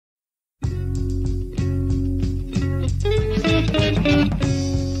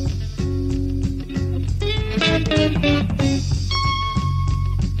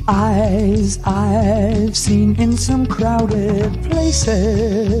Eyes I've seen in some crowded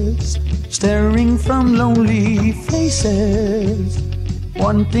places, staring from lonely faces,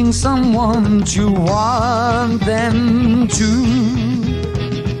 wanting someone to want them too.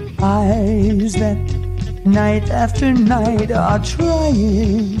 Eyes that night after night are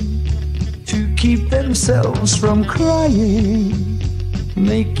trying to keep themselves from crying,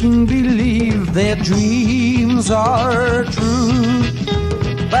 making believe their dreams are true.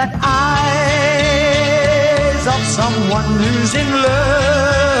 But eyes of someone who's in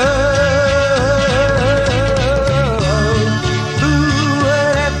love, who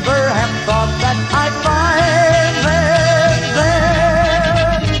would ever have thought that I'd find them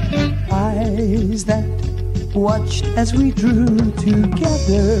there? Eyes that watched as we drew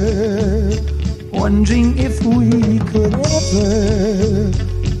together, wondering if we could ever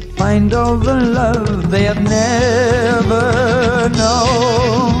find all the love they have never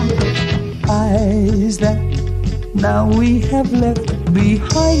known. Eyes that now we have left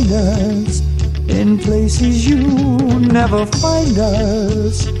behind us, in places you never find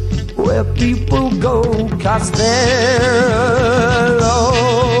us, where people go 'cause they're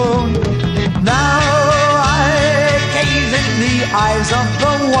alone. Now I gaze in the eyes of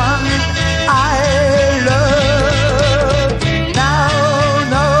the one I love, now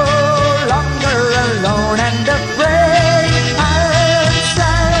no longer alone and afraid and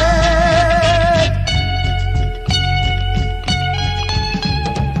sad.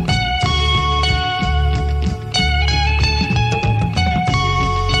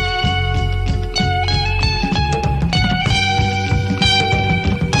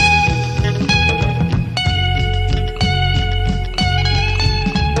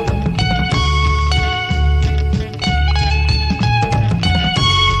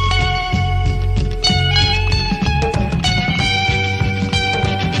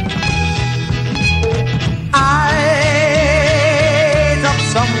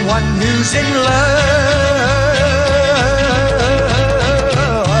 Someone who's in love,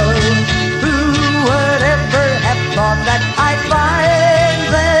 who would ever have thought that I'd find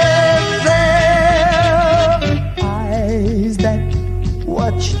them there? Eyes that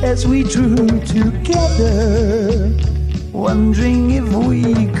watched as we drew together, wondering if we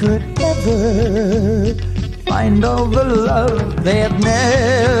could ever find all the love they had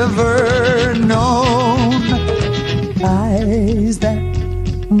never known. Eyes that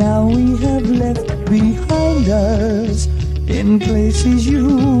now we have left behind us, in places you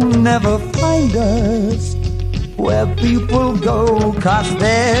never find us, where people go 'cause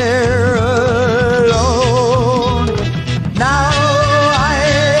they're alone. Now